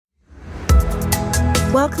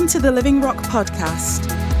Welcome to the Living Rock Podcast.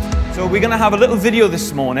 So we're going to have a little video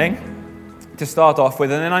this morning to start off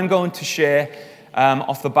with, and then I'm going to share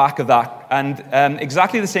off the back of that. And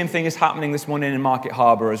exactly the same thing is happening this morning in Market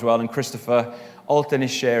Harbour as well, and Christopher Alton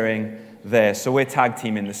is sharing there. So we're tag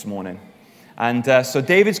teaming this morning. And so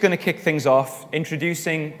David's going to kick things off,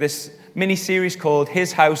 introducing this mini-series called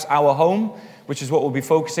His House, Our Home, which is what we'll be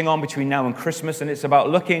focusing on between now and Christmas, and it's about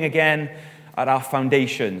looking again at our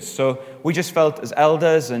foundations. So we just felt as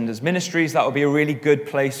elders and as ministries that would be a really good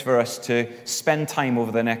place for us to spend time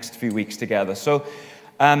over the next few weeks together. So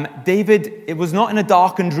David, it was not in a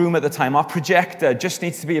darkened room at the time. Our projector just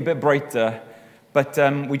needs to be a bit brighter, but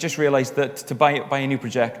we just realized that to buy a new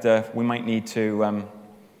projector, we might need to,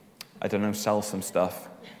 sell some stuff.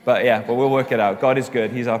 But we'll work it out. God is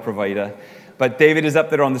good. He's our provider. But David is up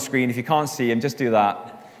there on the screen. If you can't see him, just do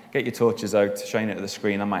that. Get your torches out, shine it at the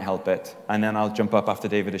screen. That might help it. And then I'll jump up after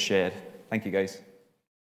David has shared. Thank you, guys.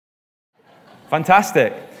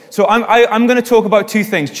 Fantastic. So I'm going to talk about two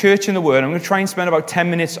things, church and the word. I'm going to try and spend about 10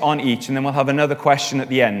 minutes on each, and then we'll have another question at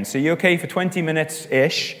the end. So you okay for 20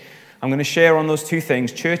 minutes-ish? I'm going to share on those two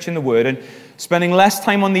things, church and the word, and spending less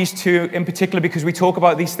time on these two in particular because we talk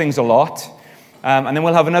about these things a lot. And then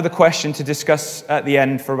we'll have another question to discuss at the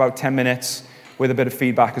end for about 10 minutes with a bit of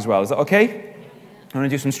feedback as well. Is that okay? I'm going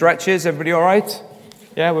to do some stretches. Everybody all right?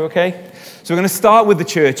 Yeah, we're okay? So we're going to start with the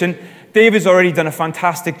church. And David's already done a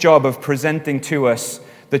fantastic job of presenting to us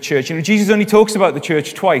the church. You know, Jesus only talks about the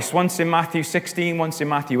church twice, once in Matthew 16, once in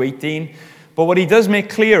Matthew 18. But what he does make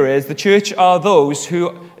clear is the church are those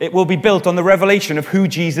who it will be built on the revelation of who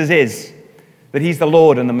Jesus is, that he's the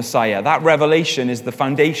Lord and the Messiah. That revelation is the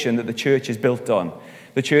foundation that the church is built on.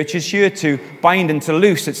 The church is here to bind and to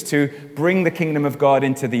loose. It's to bring the kingdom of God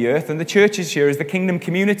into the earth. And the church is here as the kingdom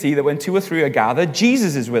community that when two or three are gathered,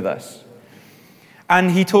 Jesus is with us.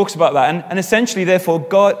 And he talks about that. And essentially, therefore,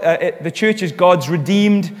 the church is God's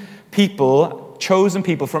redeemed people, chosen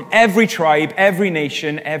people from every tribe, every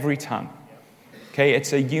nation, every tongue. Okay,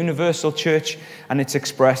 it's a universal church, and it's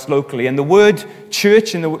expressed locally. And the word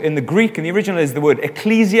church in the Greek, in the original, is the word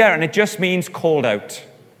ecclesia, and it just means called out.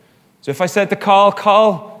 So if I said to Carl,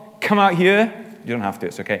 come out here, you don't have to,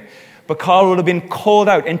 it's okay. But Carl would have been called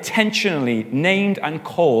out, intentionally named and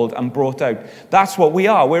called and brought out. That's what we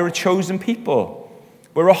are. We're a chosen people.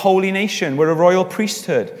 We're a holy nation. We're a royal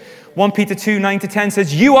priesthood. 1 Peter 2, 9-10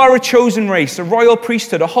 says, you are a chosen race, a royal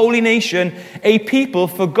priesthood, a holy nation, a people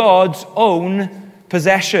for God's own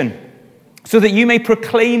possession, so that you may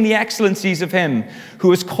proclaim the excellencies of him who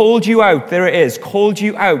has called you out, there it is, called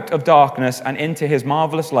you out of darkness and into his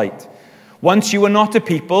marvelous light. Once you were not a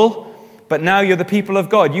people, but now you're the people of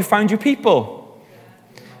God. You found your people.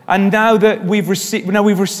 And now that we've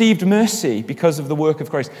received mercy because of the work of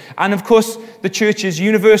Christ. And of course, the church is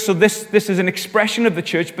universal. This is an expression of the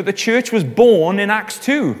church, but the church was born in Acts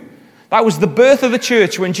 2. That was the birth of the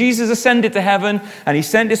church when Jesus ascended to heaven and he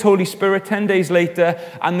sent his Holy Spirit 10 days later.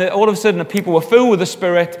 And all of a sudden, the people were filled with the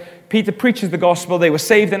Spirit. Peter preaches the gospel. They were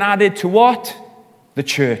saved and added to what? The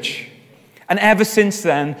church. And ever since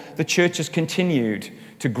then, the church has continued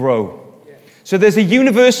to grow. So there's a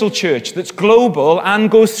universal church that's global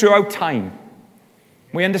and goes throughout time.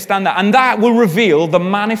 We understand that. And that will reveal the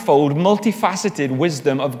manifold, multifaceted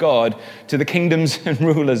wisdom of God to the kingdoms and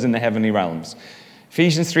rulers in the heavenly realms.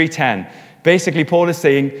 Ephesians 3:10. Basically, Paul is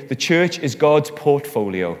saying the church is God's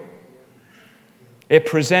portfolio. It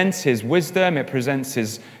presents his wisdom, it presents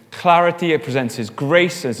his clarity, it presents his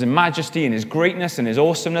grace, his majesty, and his greatness, and his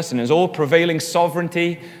awesomeness, and his all-prevailing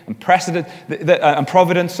sovereignty and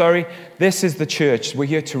providence. This is the church. We're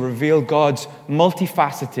here to reveal God's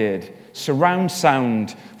multifaceted, surround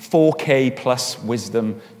sound, 4K plus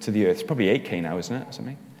wisdom to the earth. It's probably 8K now, isn't it? Or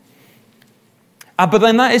something. But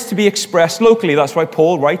then that is to be expressed locally. That's why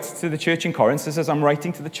Paul writes to the church in Corinth. He says, I'm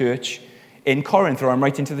writing to the church in Corinth, or I'm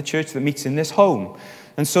writing to the church that meets in this home.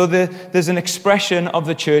 And so there's an expression of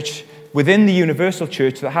the church within the universal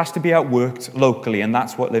church that has to be outworked locally, and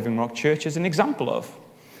that's what Living Rock Church is an example of.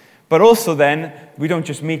 But also then, we don't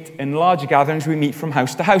just meet in larger gatherings, we meet from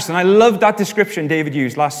house to house. And I love that description David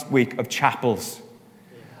used last week of chapels,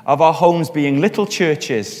 of our homes being little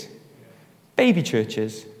churches, baby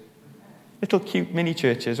churches, little cute mini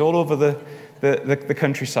churches all over the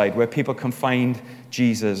countryside where people can find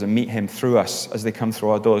Jesus and meet him through us as they come through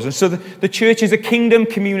our doors. And so the church is a kingdom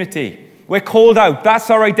community. We're called out. That's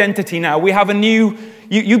our identity now. We have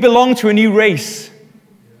you belong to a new race.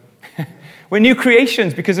 We're new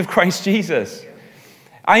creations because of Christ Jesus.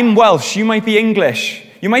 I'm Welsh. You might be English.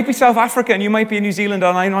 You might be South African. You might be a New Zealander.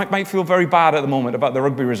 And I might feel very bad at the moment about the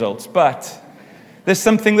rugby results. But there's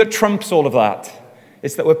something that trumps all of that.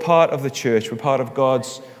 It's that we're part of the church. We're part of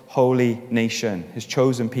God's holy nation, his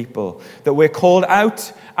chosen people. That we're called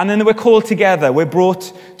out, and then we're called together. We're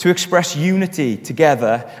brought to express unity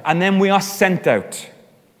together, and then we are sent out.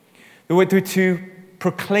 We're to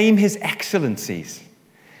proclaim his excellencies.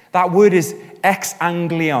 That word is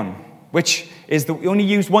exanglion, which is only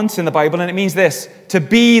used once in the Bible, and it means this: to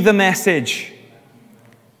be the message.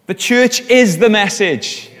 The church is the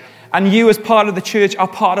message, and you as part of the church are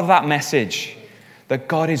part of that message, that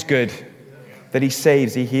God is good, that he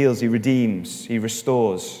saves, he heals, he redeems, he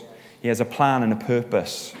restores. He has a plan and a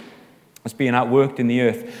purpose that's being outworked in the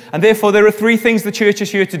earth. And therefore, there are three things the church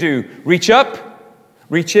is here to do: reach up,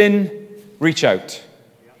 reach in, reach out.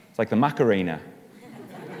 It's like the Macarena.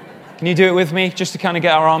 Can you do it with me, just to kind of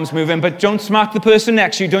get our arms moving? But don't smack the person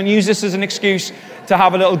next to you. Don't use this as an excuse to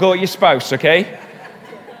have a little go at your spouse, okay?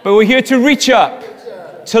 But we're here to reach up,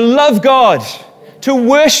 to love God, to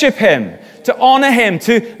worship him, to honor him,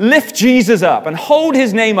 to lift Jesus up and hold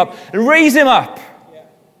his name up and raise him up.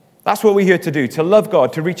 That's what we're here to do, to love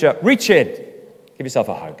God, to reach up, reach in. Give yourself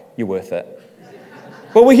a hug. You're worth it.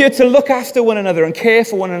 But we're here to look after one another and care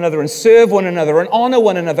for one another and serve one another and honor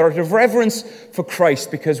one another out of reverence for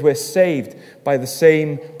Christ, because we're saved by the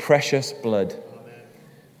same precious blood.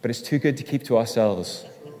 But it's too good to keep to ourselves.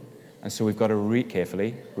 And so we've got to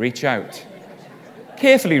carefully reach out.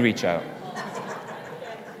 Carefully reach out.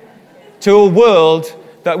 To a world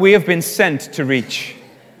that we have been sent to reach.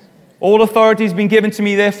 All authority has been given to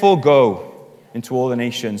me, therefore go into all the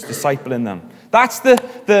nations, discipling them. That's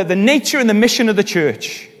the nature and the mission of the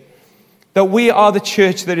church. That we are the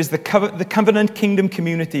church that is the covenant kingdom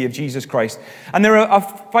community of Jesus Christ. And there are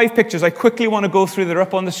 5 pictures I quickly want to go through. They're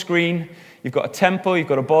up on the screen. You've got a temple, you've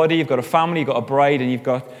got a body, you've got a family, you've got a bride, and you've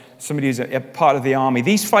got somebody who's a part of the army.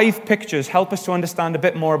 These 5 pictures help us to understand a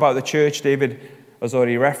bit more about the church. David has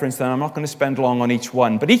already referenced them. I'm not going to spend long on each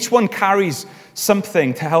one. But each one carries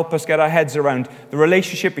something to help us get our heads around the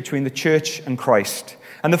relationship between the church and Christ.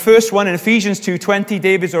 And the first one in Ephesians 2:20,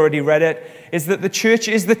 David's already read it, is that the church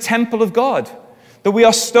is the temple of God. That we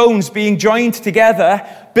are stones being joined together,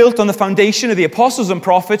 built on the foundation of the apostles and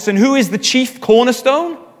prophets. And who is the chief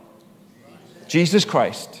cornerstone? Jesus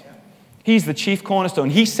Christ. He's the chief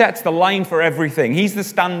cornerstone. He sets the line for everything. He's the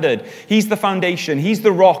standard. He's the foundation. He's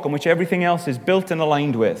the rock on which everything else is built and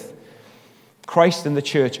aligned with. Christ and the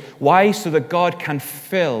church. Why? So that God can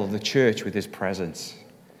fill the church with his presence.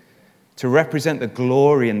 To represent the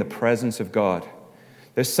glory and the presence of God.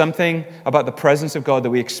 There's something about the presence of God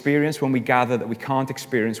that we experience when we gather that we can't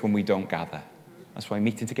experience when we don't gather. That's why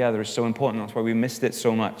meeting together is so important. That's why we missed it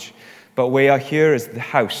so much. But we are here as the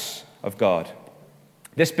house of God.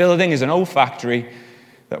 This building is an old factory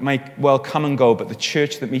that might well come and go, but the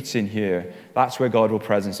church that meets in here, that's where God will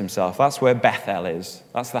presence himself. That's where Bethel is.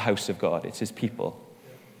 That's the house of God. It's his people.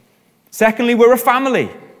 Secondly, we're a family.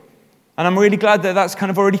 And I'm really glad that that's kind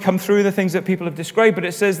of already come through the things that people have described. But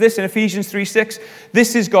it says this in Ephesians 3:6.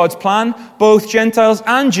 This is God's plan. Both Gentiles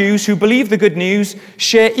and Jews who believe the good news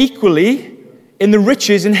share equally in the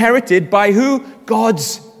riches inherited by who?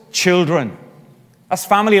 God's children. That's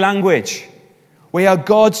family language. We are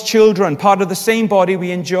God's children, part of the same body.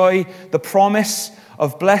 We enjoy the promise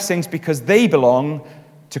of blessings because they belong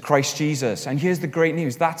to Christ Jesus. And here's the great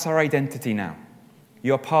news. That's our identity now.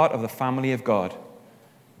 You're part of the family of God.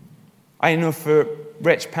 I know for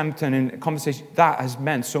Rich Pempton in conversation, that has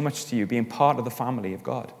meant so much to you, being part of the family of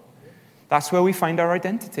God. That's where we find our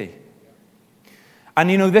identity.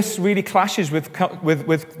 And you know, this really clashes with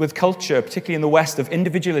culture, particularly in the West, of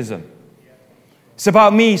individualism. It's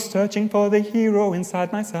about me searching for the hero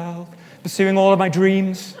inside myself, pursuing all of my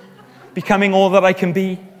dreams, becoming all that I can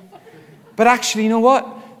be. But actually, you know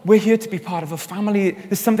what? We're here to be part of a family.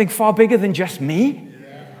 There's something far bigger than just me.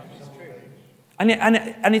 And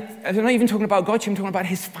I'm not even talking about God, I'm talking about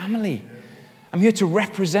his family. I'm here to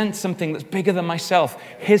represent something that's bigger than myself.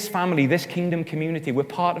 His family, this kingdom community. We're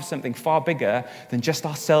part of something far bigger than just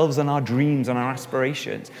ourselves and our dreams and our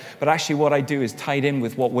aspirations. But actually what I do is tied in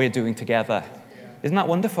with what we're doing together. Isn't that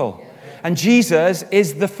wonderful? And Jesus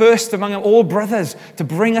is the first among all brothers to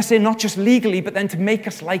bring us in, not just legally, but then to make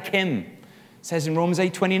us like him. It says in Romans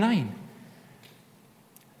 8:29.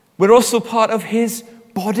 We're also part of his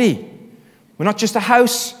body. We're not just a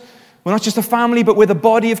house, we're not just a family, but we're the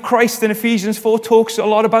body of Christ. And Ephesians 4 talks a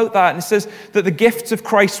lot about that. And it says that the gifts of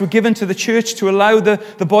Christ were given to the church to allow the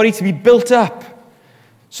body to be built up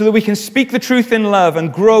so that we can speak the truth in love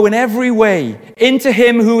and grow in every way into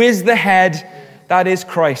him who is the head, that is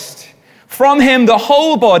Christ. From him, the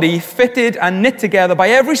whole body, fitted and knit together by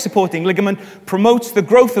every supporting ligament, promotes the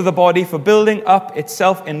growth of the body for building up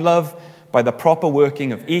itself in love by the proper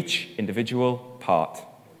working of each individual part.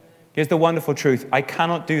 Here's the wonderful truth. I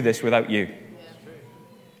cannot do this without you.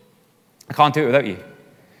 I can't do it without you.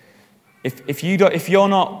 If you're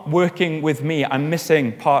not working with me, I'm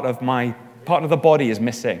missing part of the body is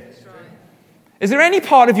missing. Is there any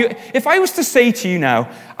part of you, if I was to say to you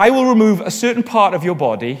now, I will remove a certain part of your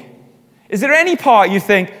body, is there any part you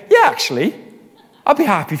think, yeah, actually, I'll be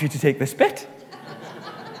happy for you to take this bit?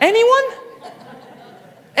 Anyone?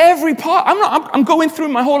 Every part. I'm going through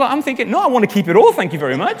my whole life. I'm thinking, no, I want to keep it all. Thank you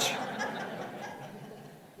very much.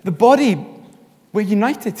 The body, we're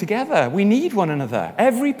united together. We need one another.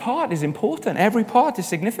 Every part is important. Every part is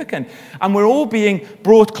significant. And we're all being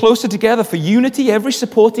brought closer together for unity. Every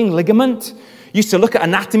supporting ligament. Used to look at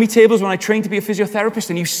anatomy tables when I trained to be a physiotherapist,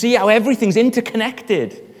 and you see how everything's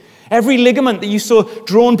interconnected. Every ligament that you saw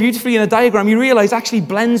drawn beautifully in a diagram, you realize actually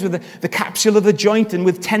blends with the capsule of the joint and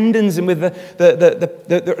with tendons and with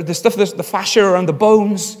the stuff, the fascia around the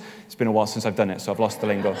bones. It's been a while since I've done it, so I've lost the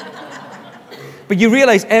lingo. But you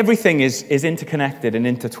realize everything is interconnected and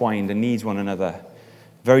intertwined and needs one another.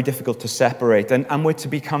 Very difficult to separate. And we're to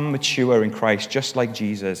become mature in Christ, just like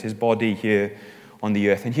Jesus, his body here on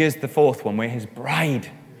the earth. And here's the fourth one, we're his bride.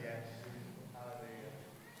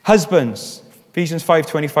 Husbands, Ephesians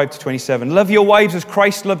 5:25-27. Love your wives as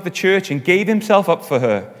Christ loved the church and gave himself up for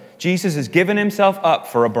her. Jesus has given himself up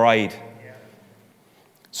for a bride,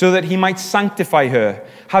 so that he might sanctify her,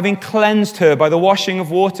 having cleansed her by the washing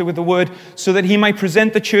of water with the word, so that he might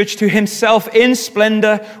present the church to himself in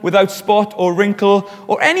splendor, without spot or wrinkle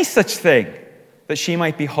or any such thing, that she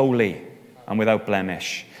might be holy and without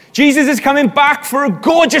blemish. Jesus is coming back for a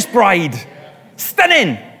gorgeous bride.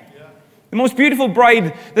 Stunning. The most beautiful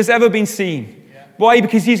bride that's ever been seen. Why?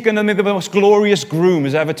 Because he's going to be the most glorious groom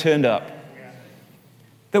who's ever turned up.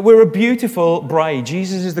 That we're a beautiful bride.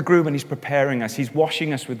 Jesus is the groom and he's preparing us. He's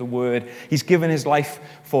washing us with the word. He's given his life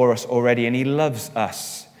for us already and he loves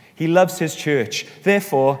us. He loves his church.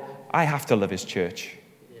 Therefore, I have to love his church.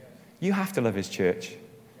 You have to love his church.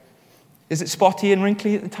 Is it spotty and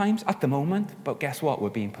wrinkly at the times? At the moment. But guess what? We're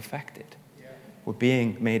being perfected. We're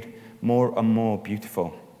being made more and more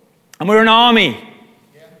beautiful. And we're an army.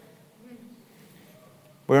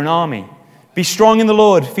 We're an army. Be strong in the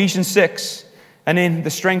Lord, Ephesians 6. And in the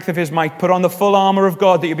strength of his might, put on the full armor of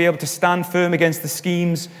God that you'll be able to stand firm against the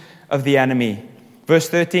schemes of the enemy. Verse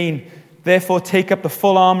 13. Therefore take up the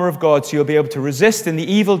full armor of God so you'll be able to resist in the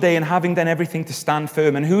evil day, and having done everything to stand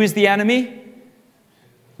firm. And who is the enemy?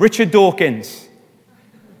 Richard Dawkins.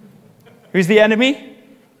 Who's the enemy?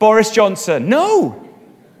 Boris Johnson. No.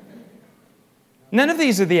 None of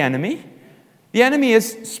these are the enemy. The enemy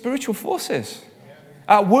is spiritual forces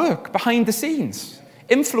at work behind the scenes,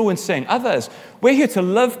 influencing others. We're here to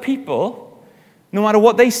love people. No matter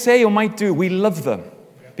what they say or might do, we love them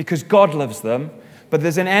because God loves them. But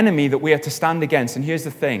there's an enemy that we are to stand against. And here's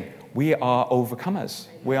the thing. We are overcomers.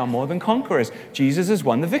 We are more than conquerors. Jesus has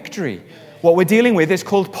won the victory. What we're dealing with is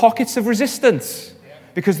called pockets of resistance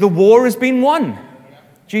because the war has been won.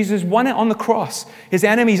 Jesus won it on the cross. His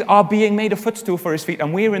enemies are being made a footstool for his feet,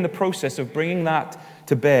 and we're in the process of bringing that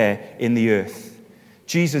to bear in the earth.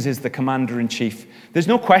 Jesus is the commander-in-chief. There's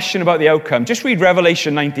no question about the outcome. Just read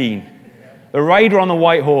Revelation 19. The rider on the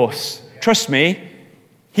white horse. Trust me,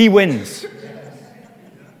 he wins.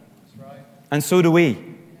 And so do we,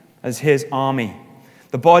 as his army.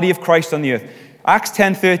 The body of Christ on the earth. Acts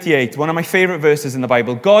 10:38, one of my favorite verses in the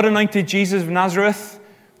Bible. God anointed Jesus of Nazareth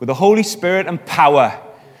with the Holy Spirit and power.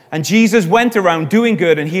 And Jesus went around doing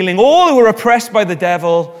good and healing all who were oppressed by the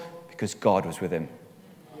devil because God was with him.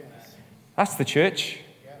 That's the church.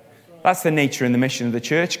 That's the nature and the mission of the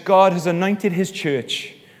church. God has anointed his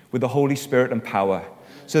church with the Holy Spirit and power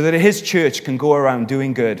so that his church can go around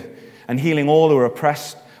doing good and healing all who are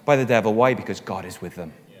oppressed by the devil. Why? Because God is with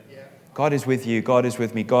them. God is with you. God is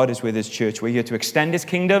with me. God is with his church. We're here to extend his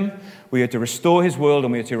kingdom. We're here to restore his world,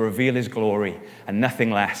 and we're here to reveal his glory and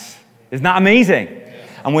nothing less. Isn't that amazing?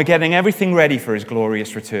 And we're getting everything ready for his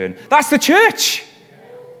glorious return. That's the church.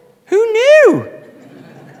 Who knew?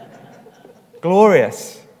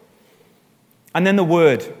 Glorious. And then the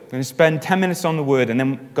word. I'm going to spend 10 minutes on the word, and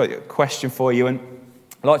then I've got a question for you. And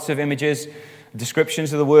lots of images,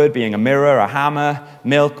 descriptions of the word being a mirror, a hammer,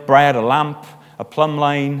 milk, bread, a lamp, a plumb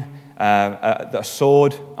line, a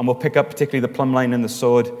sword. And we'll pick up particularly the plumb line and the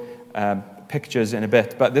sword pictures in a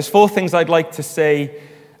bit. But there's 4 things I'd like to say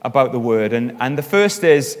about the word. And the first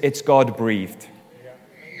is, it's God-breathed.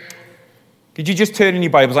 Could you just turn in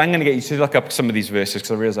your Bibles? I'm going to get you to look up some of these verses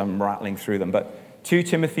because I realize I'm rattling through them. But 2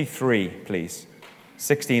 Timothy 3, please,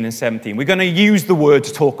 16 and 17. We're going to use the word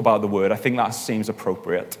to talk about the word. I think that seems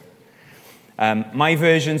appropriate. My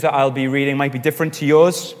versions that I'll be reading might be different to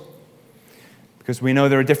yours. because we know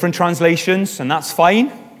there are different translations, and that's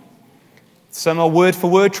fine. Some are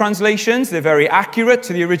word-for-word translations. They're very accurate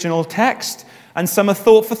to the original text. And some are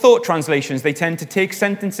thought-for-thought translations. They tend to take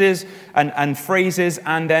sentences and phrases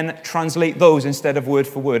and then translate those instead of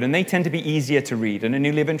word-for-word. And they tend to be easier to read. And a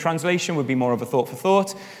New Living Translation would be more of a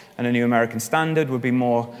thought-for-thought, and a New American Standard would be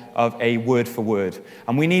more of a word-for-word.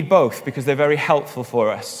 And we need both because they're very helpful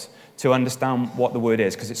for us to understand what the word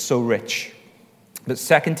is, because it's so rich. But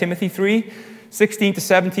 2 Timothy 3, 16 to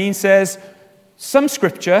 17 says, some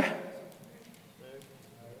scripture...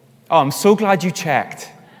 Oh, I'm so glad you checked.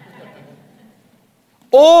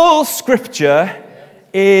 All scripture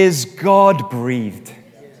is God-breathed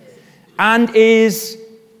and is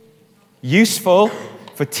useful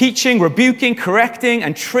for teaching, rebuking, correcting,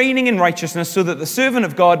 and training in righteousness so that the servant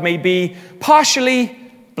of God may be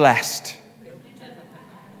partially blessed.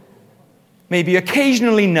 Maybe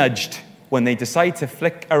occasionally nudged when they decide to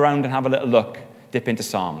flick around and have a little look, dip into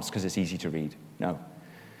Psalms because it's easy to read. No.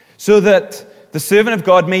 So that the servant of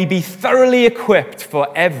God may be thoroughly equipped for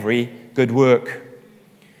every good work.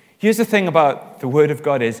 Here's the thing about the Word of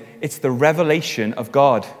God is, it's the revelation of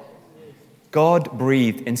God.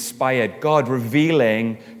 God-breathed, inspired, God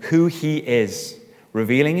revealing who He is,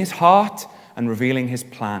 revealing His heart and revealing His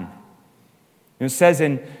plan. It says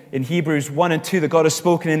in Hebrews 1 and 2 that God has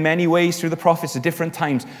spoken in many ways through the prophets at different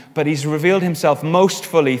times, but He's revealed Himself most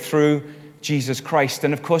fully through Jesus Christ.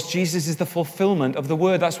 And of course, Jesus is the fulfillment of the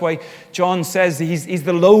Word. That's why John says He's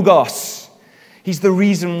the Logos. He's the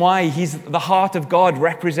reason why. He's the heart of God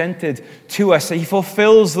represented to us. He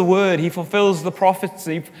fulfills the Word. He fulfills the prophets.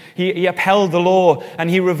 He upheld the law. And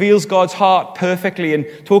He reveals God's heart perfectly and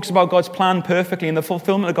talks about God's plan perfectly. And the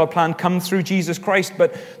fulfillment of God's plan comes through Jesus Christ.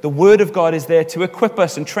 But the Word of God is there to equip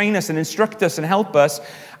us and train us and instruct us and help us.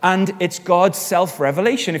 And it's God's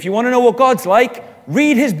self-revelation. If you want to know what God's like,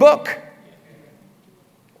 read His book.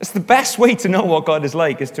 It's the best way to know what God is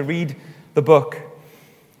like, is to read the book.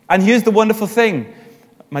 And here's the wonderful thing.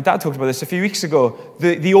 My dad talked about this a few weeks ago.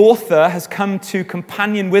 The author has come to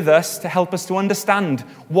companion with us to help us to understand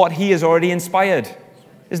what he has already inspired.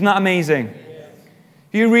 Isn't that amazing? If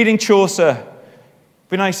you're reading Chaucer, it'd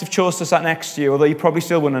be nice if Chaucer sat next to you, although you probably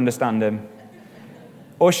still wouldn't understand him.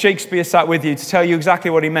 Or Shakespeare sat with you to tell you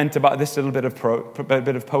exactly what he meant about this little bit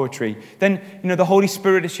of poetry. Then, the Holy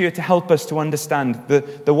Spirit is here to help us to understand.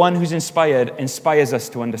 The one who's inspired inspires us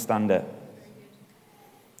to understand it.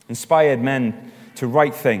 Inspired men to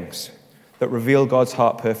write things that reveal God's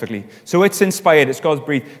heart perfectly. So it's inspired, it's God's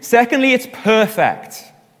breathed. Secondly, it's perfect.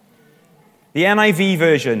 The NIV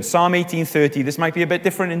version, Psalm 18:30, this might be a bit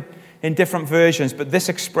different in different versions, but this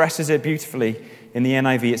expresses it beautifully in the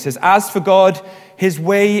NIV. It says, as for God, His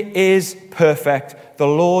way is perfect. The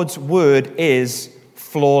Lord's word is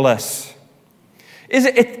flawless.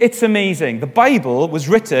 It's amazing. The Bible was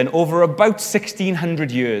written over about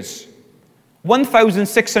 1,600 years.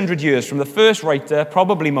 1,600 years from the first writer,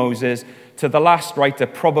 probably Moses, to the last writer,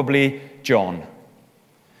 probably John.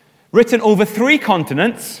 Written over 3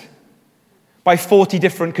 continents by 40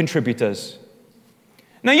 different contributors.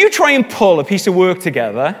 Now you try and pull a piece of work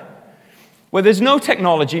together where there's no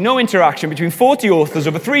technology, no interaction between 40 authors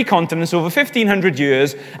over 3 continents over 1,500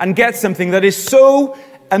 years and get something that is so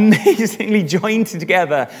amazingly joined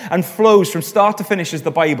together and flows from start to finish as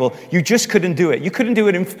the Bible. You just couldn't do it. You couldn't do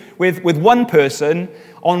it with one person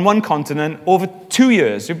on one continent over 2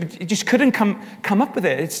 years. You just couldn't come up with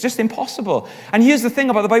it. It's just impossible. And here's the thing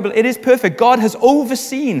about the Bible. It is perfect. God has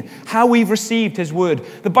overseen how we've received His word.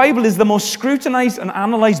 The Bible is the most scrutinized and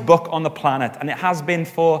analyzed book on the planet, and it has been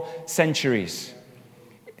for centuries.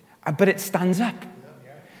 But it stands up.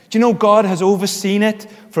 Do you know God has overseen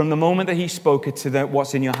it from the moment that He spoke it to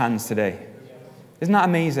what's in your hands today? Isn't that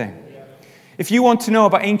amazing? If you want to know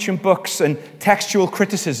about ancient books and textual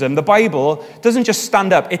criticism, the Bible doesn't just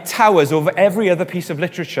stand up, it towers over every other piece of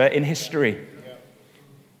literature in history.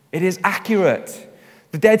 It is accurate.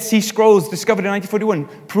 The Dead Sea Scrolls, discovered in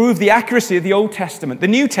 1941, prove the accuracy of the Old Testament. The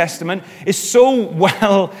New Testament is so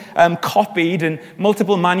well copied in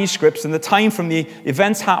multiple manuscripts, and the time from the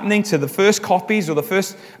events happening to the first copies or the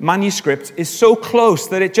first manuscripts is so close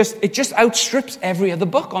that it just outstrips every other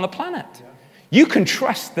book on the planet. You can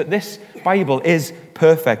trust that this Bible is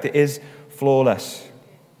perfect. It is flawless.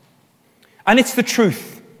 And it's the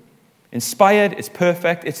truth. Inspired, it's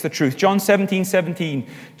perfect, it's the truth. John 17:17,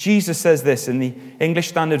 Jesus says this in the English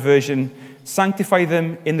Standard Version, sanctify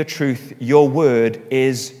them in the truth, your word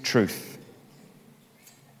is truth.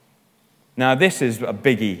 Now this is a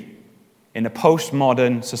biggie in a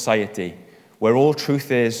postmodern society where all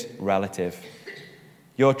truth is relative.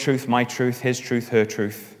 Your truth, my truth, his truth, her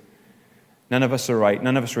truth. None of us are right.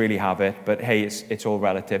 None of us really have it. But hey, it's all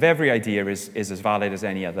relative. Every idea is as valid as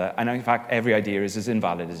any other. And in fact, every idea is as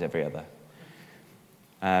invalid as every other.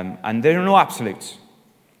 And there are no absolutes,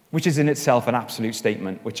 which is in itself an absolute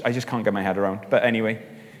statement, which I just can't get my head around. But anyway.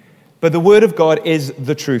 But the Word of God is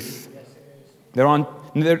the truth. There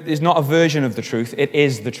is not a version of the truth. It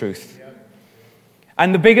is the truth.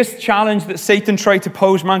 And the biggest challenge that Satan tried to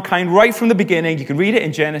pose mankind right from the beginning, you can read it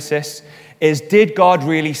in Genesis, is, did God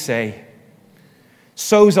really say?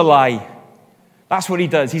 So's a lie. That's what he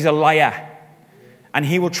does. He's a liar. And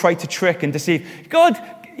he will try to trick and deceive. God,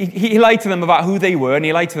 he lied to them about who they were, and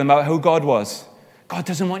he lied to them about who God was. God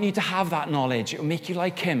doesn't want you to have that knowledge. It will make you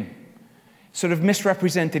like him. Sort of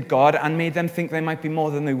misrepresented God and made them think they might be more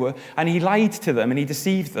than they were. And he lied to them and he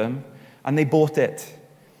deceived them, and they bought it.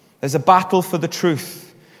 There's a battle for the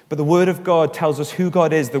truth. But the Word of God tells us who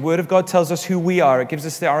God is. The Word of God tells us who we are. It gives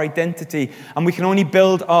us our identity. And we can only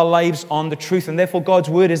build our lives on the truth. And therefore, God's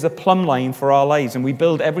Word is the plumb line for our lives. And we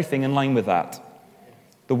build everything in line with that.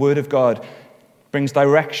 The Word of God brings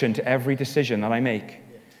direction to every decision that I make.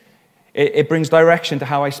 It brings direction to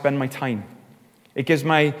how I spend my time. It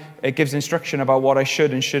gives instruction about what I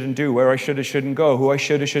should and shouldn't do, where I should or shouldn't go, who I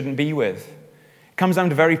should or shouldn't be with. It comes down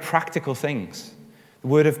to very practical things. The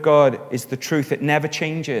Word of God is the truth. It never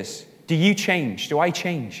changes. Do you change? Do I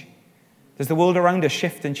change? Does the world around us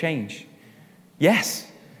shift and change?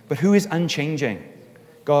 Yes. But who is unchanging?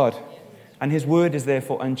 God. And his Word is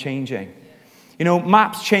therefore unchanging. You know,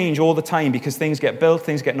 maps change all the time because things get built,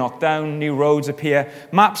 things get knocked down, new roads appear.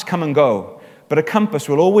 Maps come and go. But a compass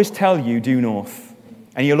will always tell you due north.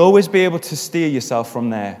 And you'll always be able to steer yourself from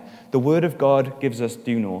there. The Word of God gives us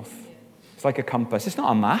due north. It's like a compass. It's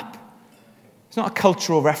not a map. It's not a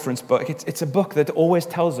cultural reference book. It's a book that always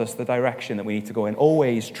tells us the direction that we need to go in.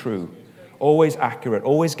 Always true. Always accurate.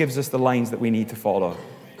 Always gives us the lines that we need to follow.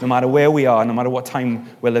 No matter where we are, no matter what time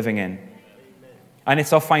we're living in. And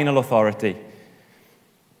it's our final authority.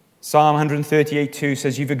 Psalm 138:2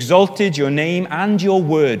 says, "You've exalted your name and your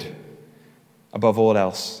word above all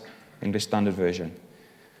else." English Standard Version.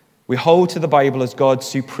 We hold to the Bible as God's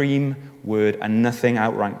supreme word, and nothing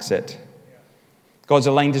outranks it. God's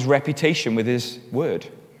aligned his reputation with his word.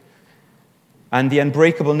 And the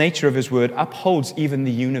unbreakable nature of his word upholds even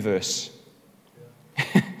the universe.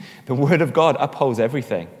 The Word of God upholds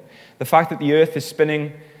everything. The fact that the earth is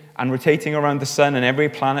spinning and rotating around the sun and every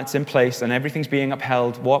planet's in place and everything's being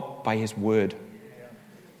upheld, what? By his word.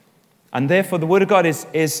 And therefore, the Word of God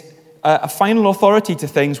is a final authority to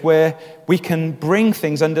things where we can bring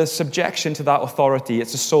things under subjection to that authority.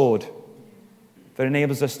 It's a sword that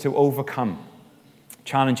enables us to overcome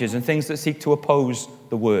challenges and things that seek to oppose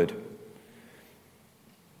the Word.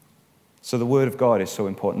 So the Word of God is so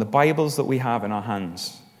important. The Bibles that we have in our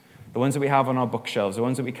hands, the ones that we have on our bookshelves, the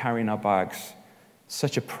ones that we carry in our bags,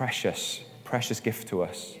 such a precious, precious gift to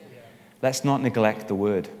us. Let's not neglect the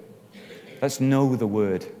Word. Let's know the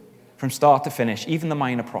Word from start to finish, even the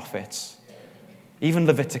minor prophets, even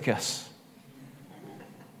Leviticus,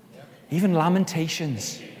 even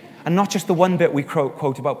Lamentations, and not just the one bit we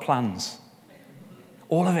quote about plans.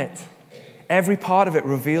 All of it. Every part of it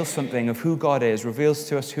reveals something of who God is, reveals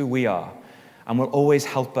to us who we are, and will always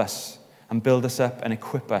help us and build us up and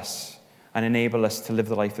equip us and enable us to live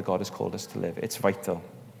the life that God has called us to live. It's vital.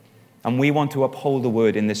 And we want to uphold the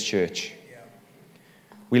Word in this church.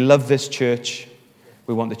 We love this church.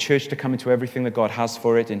 We want the church to come into everything that God has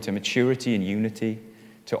for it, into maturity and unity,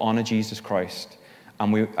 to honor Jesus Christ.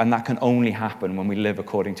 And that can only happen when we live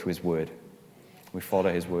according to his word. We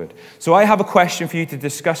follow his word. So I have a question for you to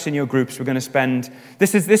discuss in your groups. We're going to spend,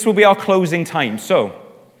 this will be our closing time. So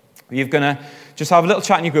you're going to just have a little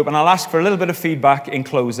chat in your group, and I'll ask for a little bit of feedback in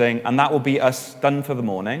closing, and that will be us done for the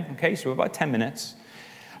morning. Okay, so about 10 minutes.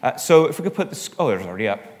 So if we could put this, oh, it's already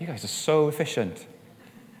up. You guys are so efficient.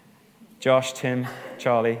 Josh, Tim,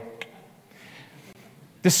 Charlie.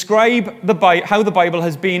 Describe how the Bible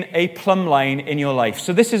has been a plumb line in your life.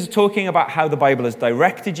 So this is talking about how the Bible has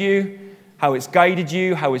directed you, how it's guided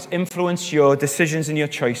you, how it's influenced your decisions and your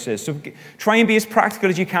choices. So try and be as practical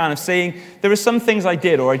as you can of saying, there are some things I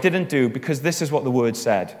did or I didn't do because this is what the Word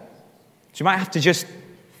said. So you might have to just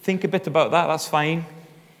think a bit about that. That's fine.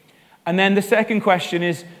 And then the second question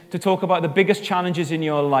is to talk about the biggest challenges in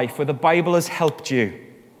your life where the Bible has helped you,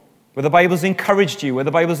 where the Bible's encouraged you, where the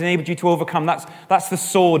Bible's enabled you to overcome. That's the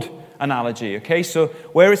sword analogy, okay? So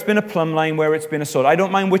where it's been a plumb line, where it's been a sword. I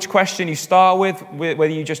don't mind which question you start with, whether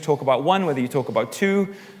you just talk about one, whether you talk about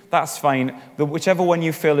two, that's fine. Whichever one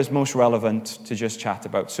you feel is most relevant to just chat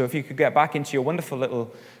about. So if you could get back into your wonderful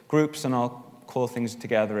little groups, and I'll call things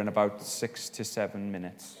together in about 6 to 7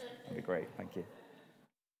 minutes. That'd be great, thank you.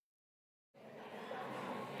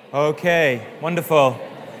 Okay, wonderful.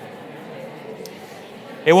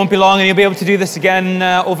 It won't be long and you'll be able to do this again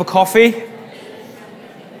over coffee.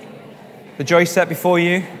 The joy set before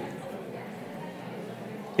you.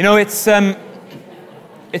 You know, it's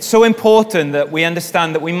so important that we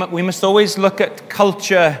understand that we must always look at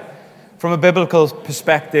culture from a biblical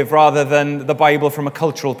perspective rather than the Bible from a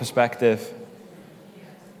cultural perspective.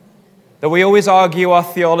 That we always argue our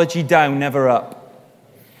theology down, never up.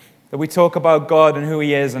 That we talk about God and who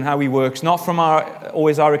He is and how He works, not from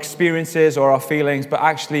always our experiences or our feelings, but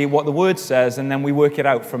actually what the Word says, and then we work it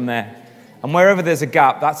out from there. And wherever there's a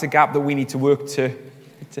gap, that's a gap that we need to work to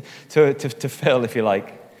fill, if you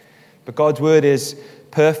like. But God's Word is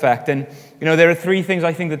perfect. And, you know, there are three things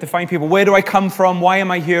I think that define people. Where do I come from? Why am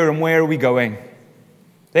I here? And where are we going?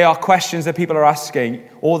 They are questions that people are asking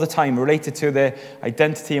all the time related to their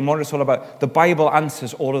identity and what it's all about. The Bible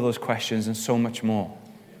answers all of those questions and so much more.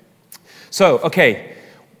 So, okay,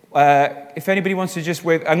 if anybody wants to just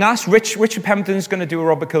wave, I'm going to ask Richard Pemberton's going to do a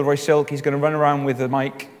Robert Kilroy Silk. He's going to run around with the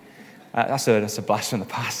mic. That's a blast from the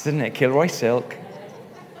past, isn't it? Kilroy Silk.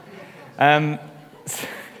 Does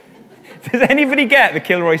anybody get the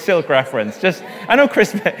Kilroy Silk reference? I know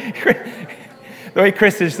Chris, the way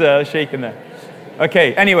Chris is shaking there.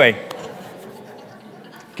 Okay, anyway.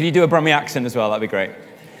 Can you do a Brummie accent as well? That'd be great.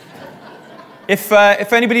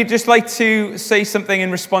 If anybody would just like to say something in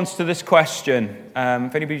response to this question,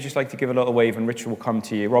 if anybody would just like to give a little wave, and Richard will come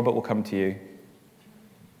to you. Robert will come to you.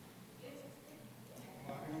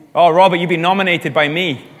 Oh, Robert, you've been nominated by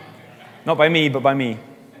me. Not by me, but by me.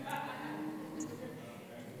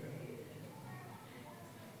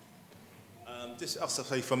 I'll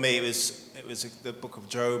say for me, it was the book of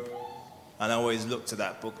Job. And I always look to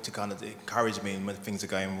that book to kind of encourage me when things are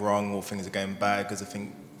going wrong or things are going bad, because I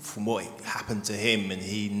think from what happened to him, and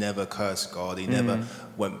he never cursed God, he never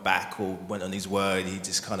went back or went on his word, he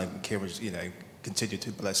just kind of, continued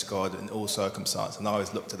to bless God in all circumstances. And I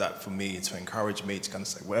always look to that for me to encourage me to kind of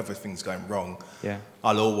say, whatever thing's going wrong,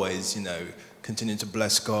 I'll always, continue to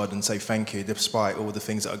bless God and say thank you despite all the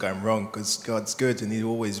things that are going wrong, because God's good and He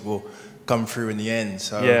always will come through in the end.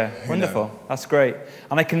 So yeah, wonderful. That's great.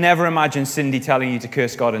 And I can never imagine Cindy telling you to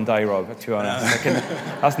curse God and die, Rob, to be honest.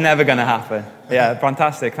 That's never going to happen. Yeah,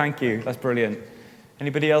 fantastic. Thank you. That's brilliant.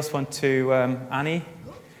 Anybody else want to, Annie?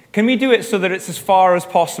 Can we do it so that it's as far as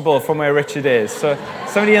possible from where Richard is? So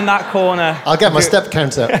somebody in that corner. I'll get my step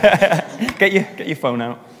counter. Get your phone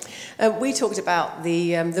out. We talked about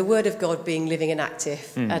the Word of God being living and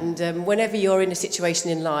active. And whenever you're in a situation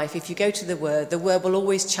in life, if you go to the Word will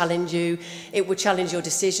always challenge you. It will challenge your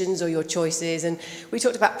decisions or your choices. And we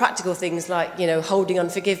talked about practical things like, holding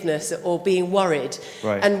unforgiveness or being worried.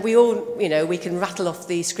 Right. And we all, we can rattle off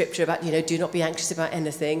the scripture about, do not be anxious about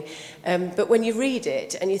anything. But when you read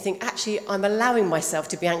it and you think, actually, I'm allowing myself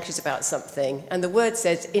to be anxious about something. And the Word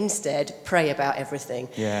says, instead, pray about everything.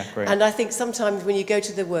 Yeah, great. And I think sometimes when you go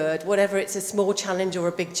to the Word, whatever it's a small challenge or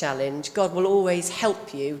a big challenge, God will always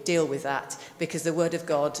help you deal with that, because the Word of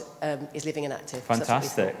God is living and active.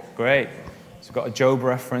 Fantastic. Great. So we've got a Job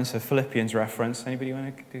reference, a Philippians reference. Anybody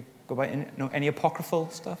want to go by any apocryphal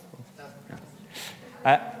stuff?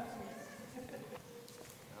 No.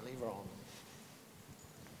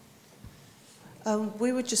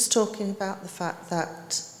 We were just talking about the fact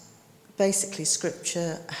that basically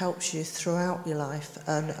Scripture helps you throughout your life,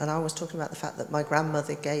 and I was talking about the fact that my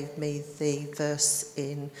grandmother gave me the verse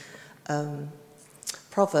in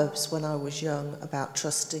Proverbs when I was young about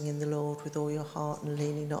trusting in the Lord with all your heart and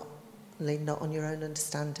leaning not on your own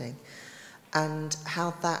understanding, and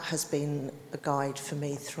how that has been a guide for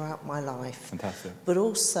me throughout my life. Fantastic. But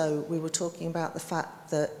also we were talking about the fact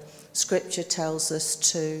that Scripture tells us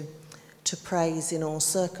to praise in all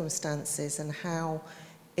circumstances, and how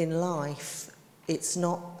in life it's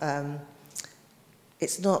not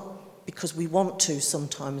because we want to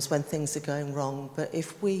sometimes when things are going wrong, but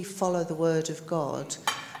if we follow the Word of God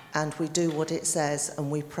and we do what it says and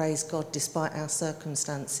we praise God despite our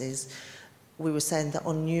circumstances, we were saying that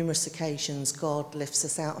on numerous occasions God lifts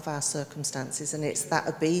us out of our circumstances, and it's that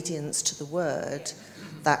obedience to the Word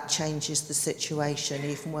that changes the situation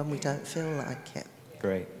even when we don't feel like it.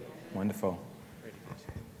 Great. Wonderful.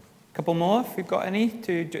 A couple more, if you've got any,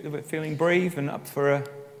 feeling brave and up for a...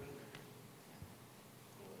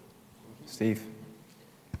 Steve.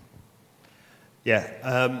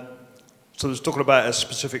 Yeah. So I was talking about a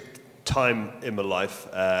specific time in my life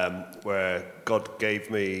where God gave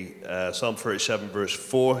me Psalm 37, verse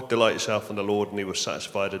 4, delight yourself in the Lord and He will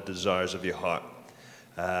satisfy the desires of your heart.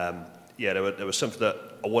 There was something that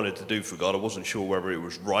I wanted to do for God. I wasn't sure whether it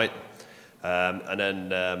was right. And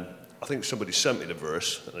then I think somebody sent me the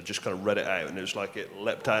verse, and I just kind of read it out, and it was like it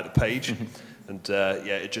leapt out the page. And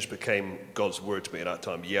it just became God's word to me at that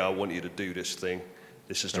time. Yeah, I want you to do this thing.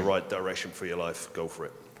 This is the right direction for your life. Go for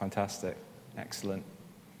it. Fantastic. Excellent.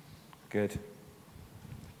 Good.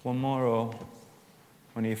 One more, or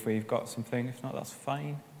only if we've got something. If not, that's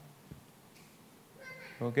fine.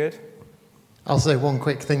 All good? I'll say one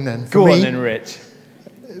quick thing then. Go on then, Rich.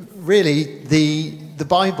 Really, the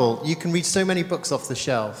Bible, you can read so many books off the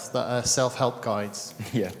shelf that are self-help guides.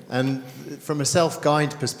 Yeah. And from a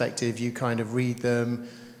self-guide perspective, you kind of read them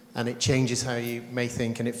and it changes how you may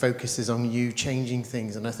think, and it focuses on you changing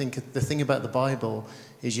things. And I think the thing about the Bible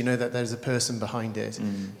is you know that there's a person behind it.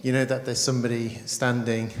 You know that there's somebody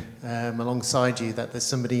standing alongside you, that there's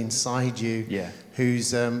somebody inside you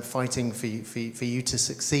who's fighting for you to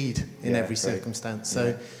succeed in every circumstance.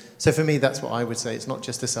 So for me, that's what I would say. It's not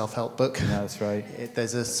just a self-help book. No, that's right.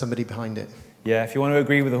 There's somebody behind it. Yeah, if you want to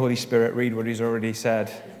agree with the Holy Spirit, read what he's already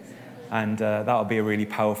said. And that'll be a really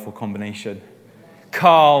powerful combination.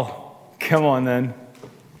 Carl, come on then.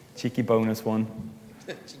 Cheeky bonus one.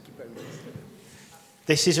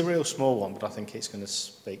 This is a real small one, but I think it's going to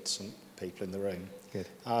speak to some people in the room. Good.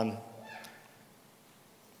 I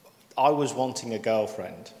was wanting a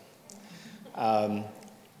girlfriend.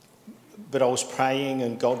 But I was praying,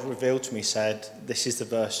 and God revealed to me, said, this is the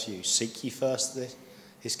verse you seek ye first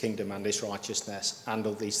his kingdom and his righteousness, and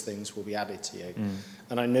all these things will be added to you.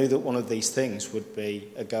 And I knew that one of these things would be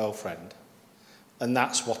a girlfriend. And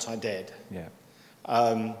that's what I did. Yeah.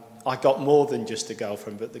 I got more than just a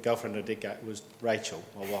girlfriend, but the girlfriend I did get was Rachel,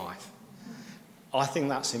 my wife. I think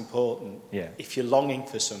that's important. Yeah. If you're longing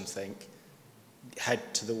for something,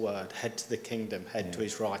 head to the word, head to the kingdom, head to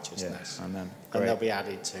his righteousness. Yeah. Amen. And they'll be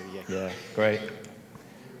added to you. Yeah, great.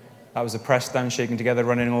 That was a pressed down, shaken together,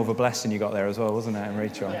 running over blessing you got there as well, wasn't it, and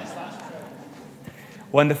Rachel? Yes, that's right.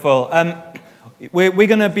 Wonderful. We're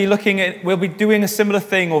going to be we'll be doing a similar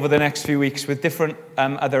thing over the next few weeks with different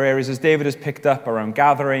other areas, as David has picked up, around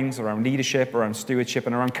gatherings, around leadership, around stewardship,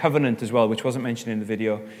 and around covenant as well, which wasn't mentioned in the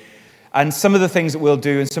video. And some of the things that we'll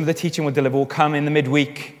do and some of the teaching we'll deliver will come in the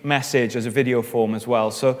midweek message as a video form as well.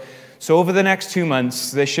 So over the next 2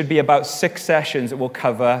 months, there should be about 6 sessions that we'll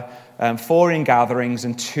cover, 4 in gatherings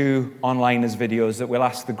and 2 online as videos that we'll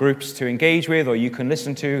ask the groups to engage with, or you can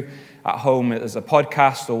listen to at home as a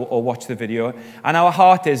podcast or watch the video. And our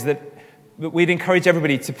heart is that we'd encourage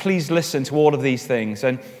everybody to please listen to all of these things.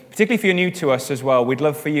 And particularly if you're new to us as well, we'd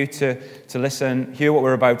love for you to listen, hear what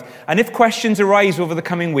we're about. And if questions arise over the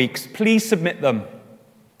coming weeks, please submit them.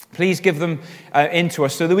 Please give them in to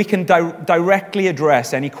us so that we can directly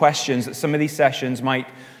address any questions that some of these sessions might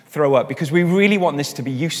throw up, because we really want this to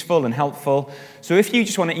be useful and helpful. So if you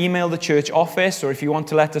just want to email the church office, or if you want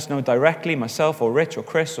to let us know directly, myself or Rich or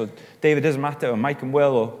Chris or David, doesn't matter, or Mike and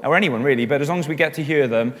Will, or anyone really, but as long as we get to hear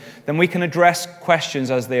them, then we can address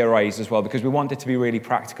questions as they arise as well, because we want it to be really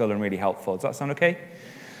practical and really helpful. Does that sound okay?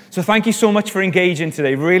 So thank you so much for engaging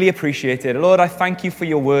today. Really appreciate it. Lord, I thank you for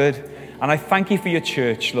your word, and I thank you for your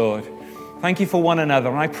church, Lord. Thank you for one another.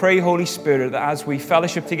 And I pray, Holy Spirit, that as we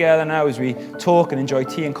fellowship together now, as we talk and enjoy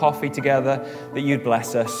tea and coffee together, that you'd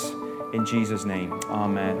bless us in Jesus' name.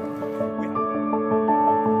 Amen.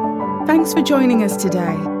 Thanks for joining us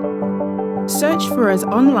today. Search for us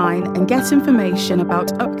online and get information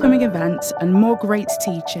about upcoming events and more great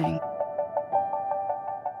teaching.